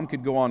a mom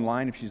could go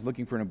online if she's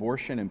looking for an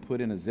abortion and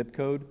put in a zip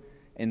code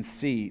and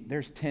see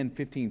there's 10,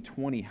 15,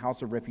 20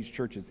 House of Refuge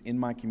churches in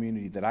my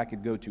community that I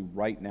could go to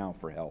right now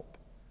for help.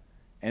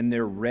 And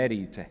they're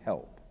ready to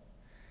help.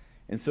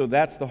 And so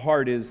that's the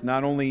heart, is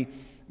not only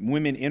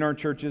women in our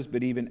churches,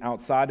 but even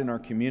outside in our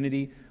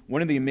community.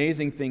 One of the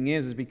amazing things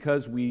is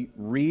because we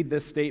read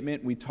this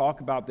statement, we talk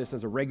about this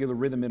as a regular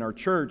rhythm in our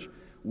church,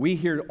 we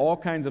hear all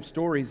kinds of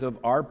stories of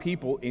our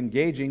people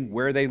engaging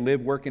where they live,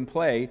 work, and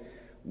play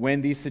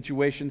when these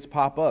situations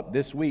pop up.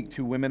 This week,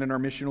 2 women in our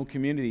missional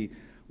community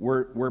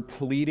were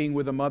pleading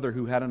with a mother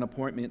who had an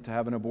appointment to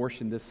have an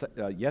abortion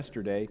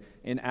yesterday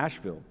in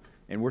Asheville.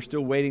 And we're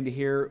still waiting to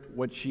hear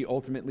what she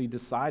ultimately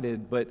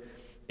decided. But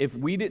if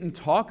we didn't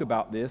talk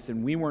about this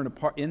and we weren't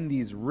in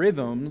these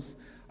rhythms,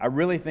 I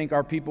really think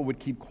our people would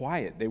keep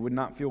quiet. They would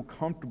not feel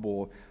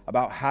comfortable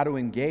about how to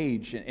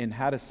engage and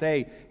how to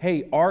say,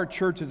 hey, our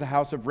church is a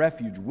house of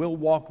refuge. We'll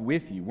walk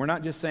with you. We're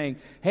not just saying,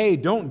 hey,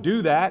 don't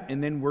do that,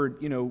 and then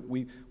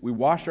we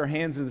wash our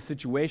hands of the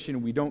situation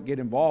and we don't get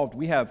involved.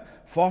 We have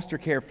foster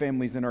care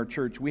families in our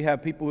church. We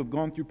have people who have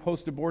gone through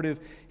post-abortive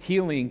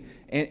healing,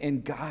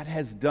 and God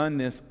has done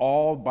this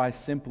all by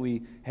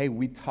simply, hey,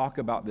 we talk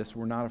about this.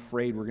 We're not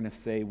afraid. We're going to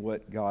say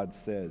what God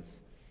says.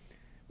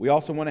 We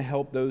also want to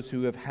help those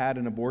who have had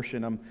an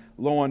abortion. I'm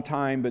low on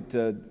time, but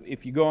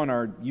if you go on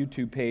our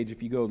YouTube page,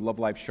 if you go to Love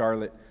Life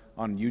Charlotte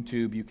on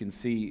YouTube, you can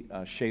see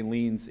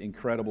Shailene's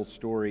incredible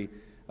story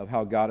of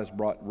how God has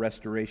brought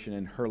restoration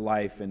in her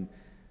life. And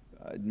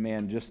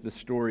man, just the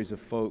stories of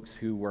folks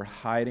who were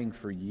hiding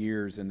for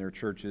years in their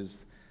churches.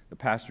 The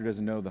pastor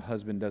doesn't know, the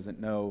husband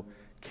doesn't know,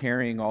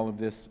 carrying all of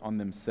this on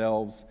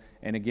themselves.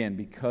 And again,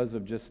 because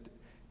of just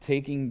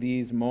taking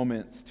these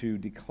moments to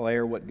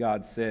declare what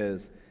God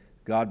says,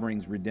 God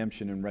brings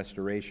redemption and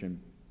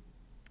restoration.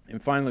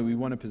 And finally, we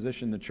want to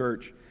position the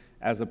church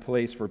as a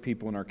place for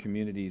people in our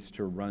communities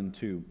to run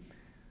to.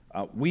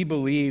 We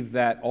believe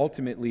that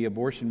ultimately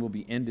abortion will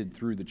be ended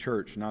through the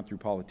church, not through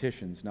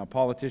politicians. Now,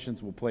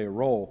 politicians will play a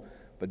role,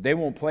 but they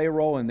won't play a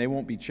role and they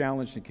won't be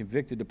challenged and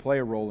convicted to play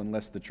a role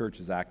unless the church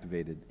is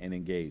activated and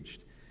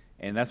engaged.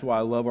 And that's why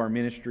I love our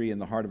ministry and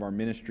the heart of our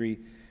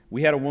ministry.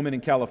 We had a woman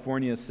in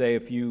California say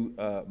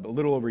a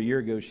little over a year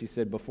ago, she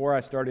said, before I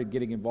started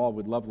getting involved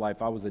with Love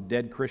Life, I was a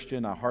dead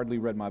Christian. I hardly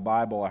read my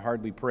Bible. I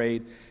hardly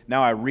prayed.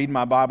 Now I read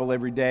my Bible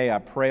every day. I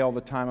pray all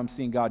the time. I'm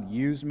seeing God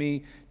use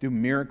me, do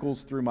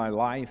miracles through my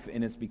life,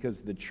 and it's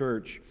because the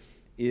church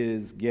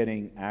is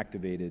getting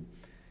activated.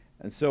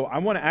 And so I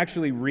want to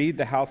actually read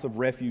the House of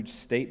Refuge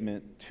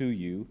statement to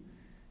you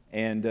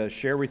and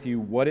share with you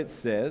what it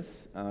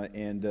says.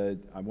 And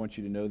I want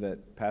you to know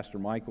that Pastor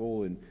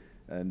Michael and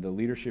the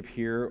leadership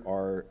here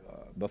are,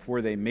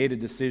 before they made a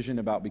decision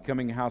about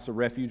becoming a house of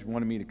refuge,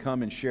 wanted me to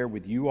come and share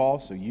with you all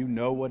so you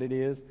know what it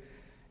is.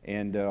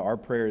 And our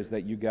prayer is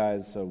that you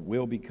guys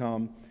will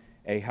become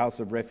a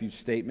house of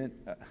refuge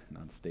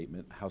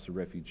house of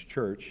refuge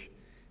church.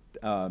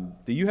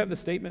 Do you have the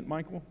statement,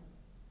 Michael?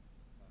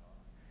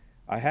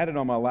 I had it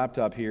on my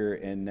laptop here,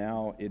 and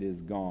now it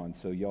is gone.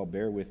 So y'all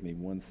bear with me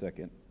 1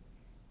 second.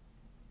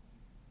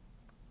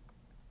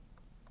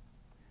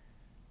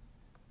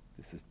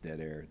 This is dead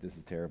air. This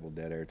is terrible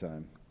dead air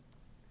time.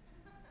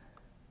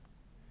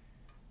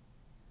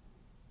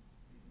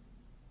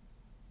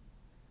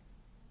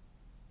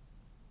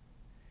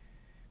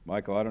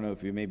 Michael, I don't know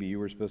if maybe you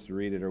were supposed to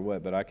read it or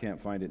what, but I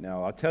can't find it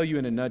now. I'll tell you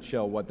in a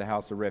nutshell what the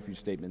House of Refuge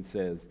statement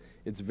says.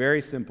 It's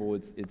very simple.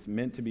 It's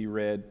meant to be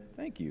read.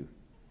 Thank you.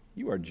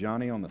 You are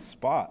Johnny on the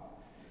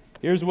spot.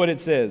 Here's what it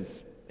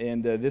says,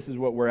 and this is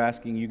what we're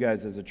asking you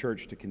guys as a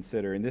church to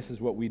consider, and this is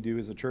what we do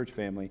as a church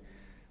family.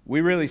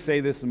 We really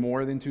say this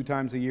more than 2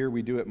 times a year.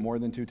 We do it more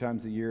than 2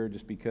 times a year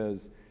just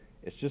because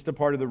it's just a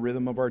part of the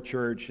rhythm of our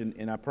church.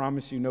 And I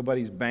promise you,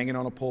 nobody's banging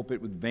on a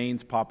pulpit with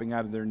veins popping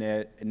out of their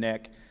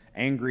neck,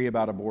 angry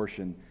about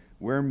abortion.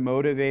 We're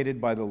motivated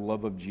by the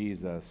love of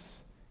Jesus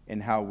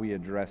and how we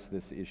address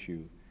this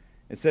issue.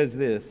 It says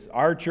this: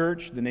 our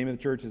church, the name of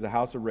the church is a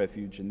house of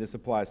refuge, and this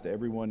applies to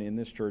everyone in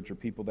this church or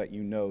people that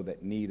you know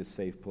that need a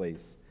safe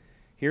place.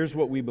 Here's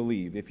what we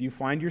believe. If you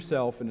find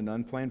yourself in an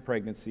unplanned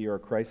pregnancy or a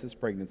crisis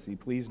pregnancy,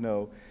 please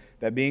know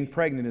that being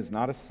pregnant is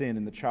not a sin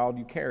and the child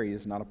you carry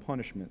is not a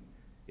punishment.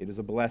 It is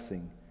a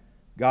blessing.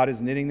 God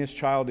is knitting this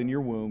child in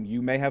your womb.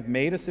 You may have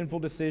made a sinful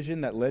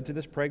decision that led to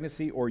this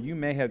pregnancy, or you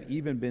may have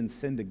even been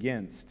sinned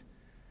against.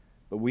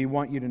 But we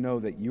want you to know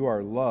that you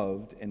are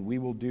loved, and we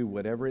will do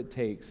whatever it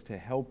takes to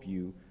help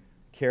you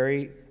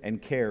carry and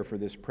care for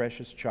this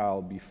precious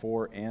child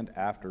before and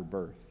after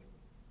birth.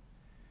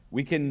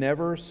 We can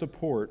never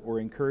support or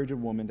encourage a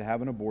woman to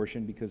have an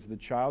abortion because the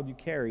child you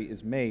carry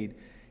is made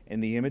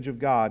in the image of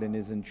God and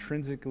is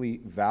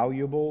intrinsically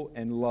valuable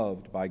and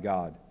loved by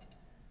God.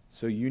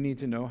 So you need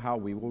to know how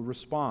we will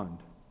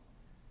respond.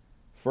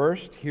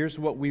 First, here's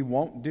what we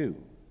won't do.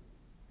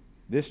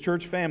 This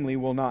church family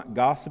will not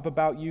gossip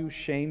about you,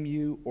 shame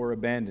you, or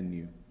abandon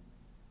you.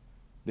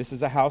 This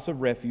is a house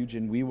of refuge,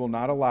 and we will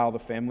not allow the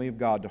family of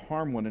God to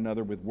harm one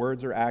another with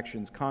words or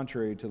actions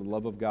contrary to the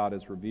love of God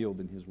as revealed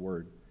in His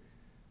Word.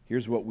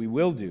 Here's what we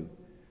will do.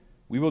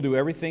 We will do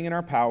everything in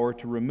our power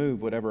to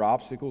remove whatever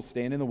obstacles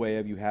stand in the way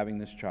of you having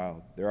this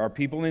child. There are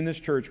people in this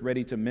church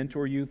ready to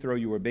mentor you, throw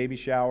you a baby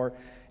shower,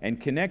 and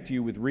connect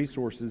you with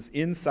resources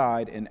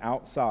inside and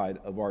outside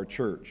of our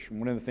church.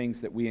 One of the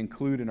things that we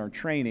include in our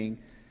training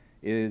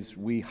is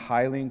we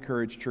highly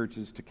encourage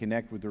churches to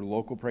connect with their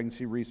local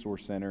pregnancy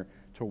resource center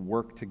to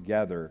work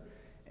together.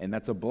 And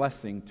that's a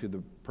blessing to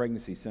the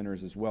pregnancy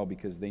centers as well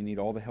because they need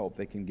all the help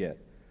they can get.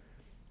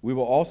 We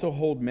will also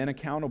hold men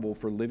accountable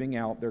for living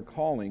out their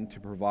calling to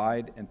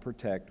provide and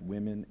protect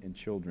women and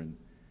children.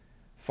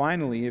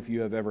 Finally, if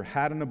you have ever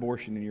had an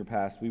abortion in your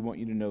past, we want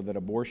you to know that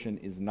abortion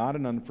is not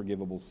an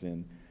unforgivable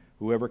sin.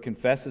 Whoever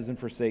confesses and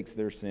forsakes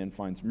their sin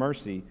finds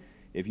mercy.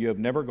 If you have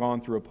never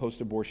gone through a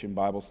post-abortion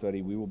Bible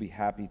study, we will be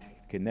happy to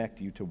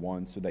connect you to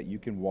one so that you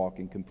can walk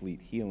in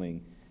complete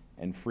healing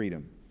and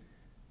freedom.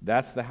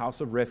 That's the House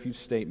of Refuge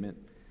statement.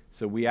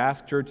 So we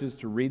ask churches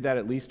to read that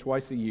at least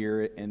twice a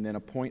year and then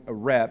appoint a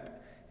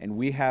rep, and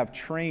we have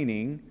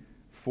training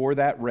for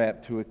that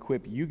rep to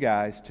equip you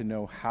guys to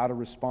know how to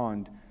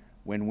respond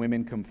when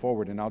women come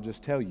forward. And I'll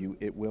just tell you,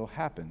 it will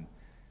happen.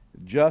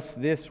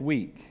 Just this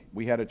week,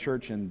 we had a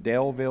church in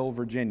Daleville,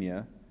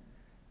 Virginia,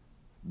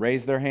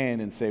 raise their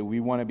hand and say, we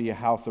want to be a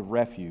house of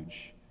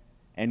refuge.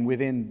 And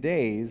within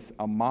days,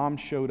 a mom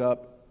showed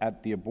up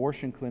at the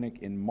abortion clinic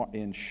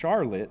in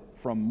Charlotte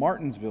from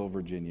Martinsville,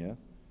 Virginia.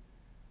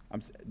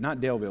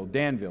 Not Daleville,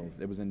 Danville.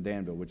 It was in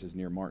Danville, which is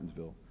near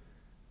Martinsville.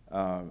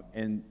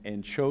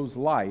 And chose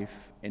life,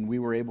 and we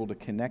were able to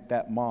connect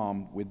that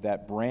mom with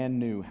that brand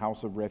new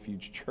House of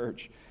Refuge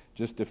church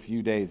just a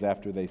few days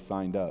after they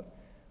signed up.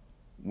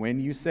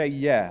 When you say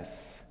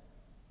yes,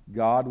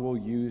 God will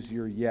use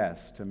your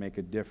yes to make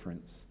a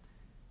difference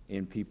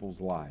in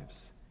people's lives.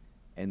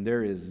 And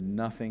there is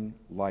nothing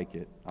like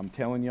it. I'm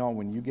telling y'all,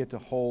 when you get to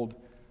hold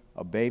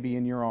a baby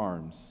in your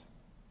arms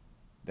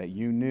that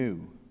you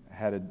knew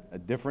had a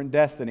different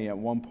destiny at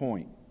one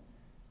point,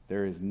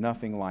 there is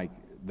nothing like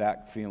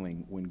that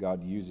feeling when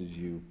God uses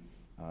you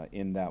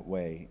in that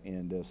way.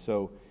 And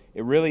so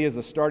it really is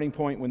a starting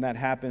point when that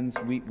happens.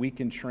 We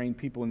can train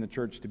people in the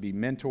church to be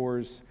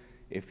mentors.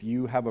 If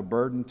you have a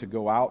burden to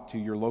go out to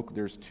your local,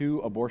 there's 2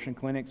 abortion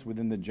clinics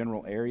within the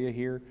general area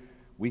here.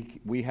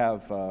 We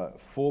have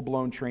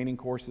full-blown training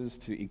courses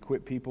to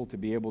equip people to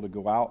be able to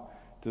go out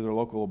to their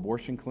local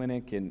abortion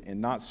clinic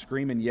and not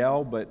scream and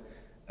yell, but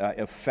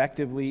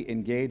effectively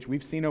engage.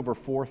 We've seen over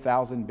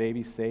 4,000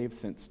 babies saved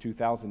since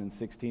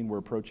 2016. We're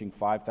approaching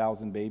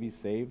 5,000 babies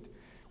saved.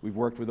 We've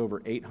worked with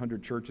over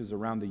 800 churches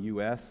around the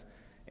U.S.,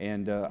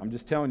 and I'm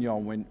just telling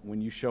y'all,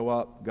 when you show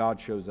up, God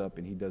shows up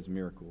and He does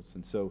miracles.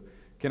 And so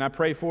can I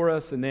pray for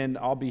us? And then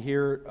I'll be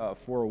here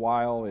for a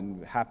while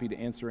and happy to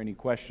answer any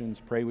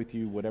questions, pray with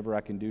you, whatever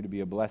I can do to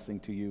be a blessing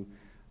to you.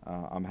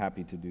 I'm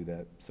happy to do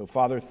that. So,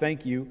 Father,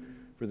 thank you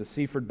for the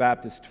Seaford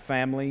Baptist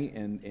family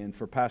and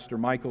for Pastor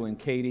Michael and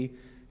Katie.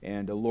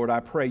 And, Lord, I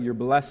pray your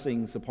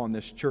blessings upon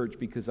this church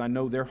because I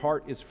know their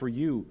heart is for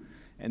you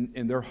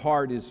and their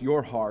heart is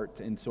your heart.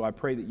 And so I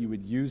pray that you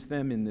would use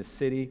them in this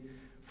city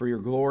for your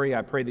glory.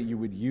 I pray that you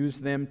would use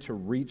them to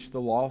reach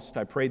the lost.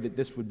 I pray that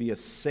this would be a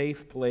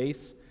safe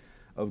place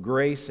of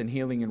grace and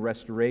healing and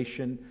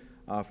restoration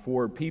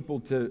for people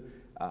to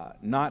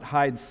not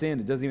hide sin.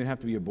 It doesn't even have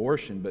to be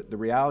abortion, but the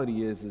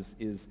reality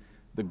is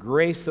the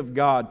grace of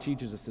God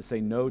teaches us to say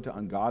no to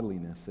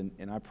ungodliness.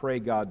 And I pray,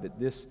 God, that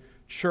this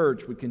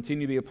church would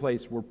continue to be a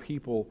place where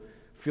people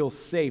feel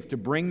safe to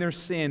bring their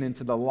sin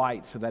into the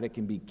light so that it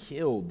can be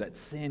killed, that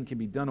sin can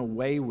be done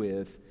away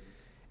with,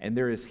 and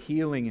there is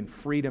healing and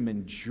freedom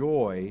and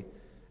joy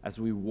as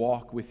we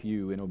walk with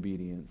you in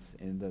obedience.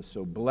 And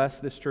so bless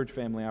this church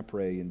family, I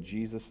pray, in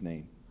Jesus'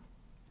 name.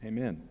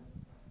 Amen.